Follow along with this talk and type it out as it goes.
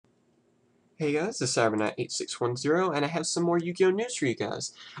Hey guys, this is CyberKnight8610, and I have some more Yu-Gi-Oh! News for you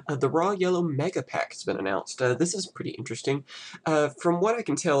guys. The Raw Yellow Mega Pack has been announced. This is pretty interesting. From what I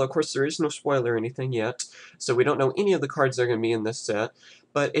can tell, of course, there is no spoiler or anything yet, so we don't know any of the cards that are going to be in this set,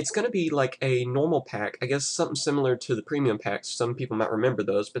 but it's going to be like a normal pack. I guess something similar to the premium packs. Some people might remember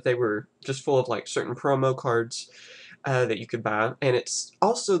those, but they were just full of like certain promo cards that you could buy, and it's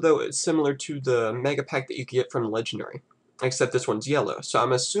also, though, it's similar to the Mega Pack that you could get from Legendary. Except this one's yellow. So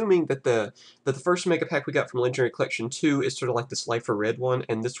I'm assuming that the first Mega Pack we got from Legendary Collection 2 is sort of like this Lifer Red one,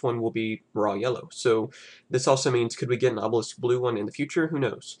 and this one will be Raw Yellow. So this also means, could we get an Obelisk Blue one in the future? Who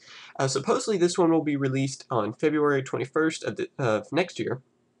knows? Supposedly this one will be released on February 21st of next year,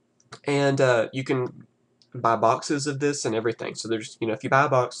 and you can buy boxes of this and everything. So there's, if you buy a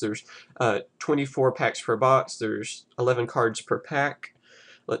box, there's 24 packs per box, there's 11 cards per pack.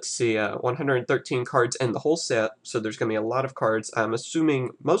 Let's see, 113 cards in the whole set, so there's going to be a lot of cards. I'm assuming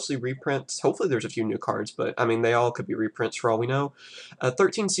mostly reprints. Hopefully there's a few new cards, but I mean, they all could be reprints for all we know.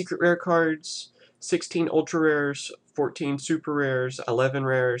 13 secret rare cards, 16 ultra rares, 14 super rares, 11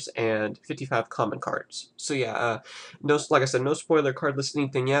 rares, and 55 common cards. So yeah, no, like I said, no spoiler card list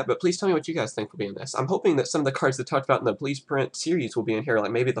anything yet, but please tell me what you guys think will be in this. I'm hoping that some of the cards they talked about in the Please Print series will be in here,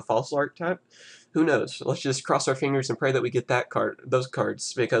 like maybe the False Archetype. Who knows? Let's just cross our fingers and pray that we get those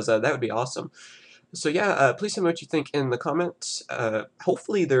cards, because that would be awesome. So yeah, please tell me what you think in the comments.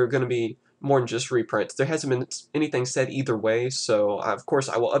 Hopefully they're going to be more than just reprints. There hasn't been anything said either way, so of course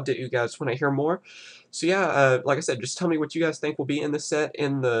I will update you guys when I hear more. So yeah, like I said, just tell me what you guys think will be in the set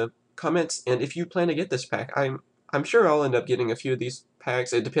in the comments, and if you plan to get this pack. I'm sure I'll end up getting a few of these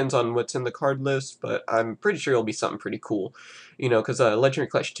packs. It depends on what's in the card list, but I'm pretty sure it'll be something pretty cool. Because Legendary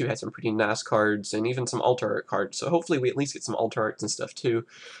Collection 2 has some pretty nice cards, and even some Alter Art cards, so hopefully we at least get some Alter Arts and stuff too,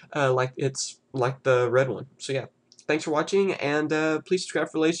 like the red one. So yeah, thanks for watching, and please subscribe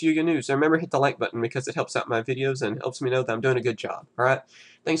for the latest Yu-Gi-Oh! News. And remember, hit the like button, because it helps out my videos and helps me know that I'm doing a good job. Alright,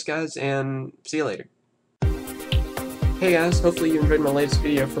 thanks guys, and see you later. Hey guys, hopefully you enjoyed my latest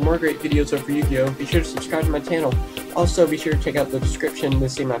video. For more great videos over Yu-Gi-Oh!, be sure to subscribe to my channel. Also, be sure to check out the description to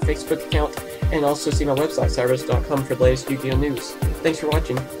see my Facebook account, and also see my website, cybers.com, for the latest Yu-Gi-Oh! News. Thanks for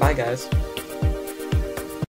watching. Bye guys.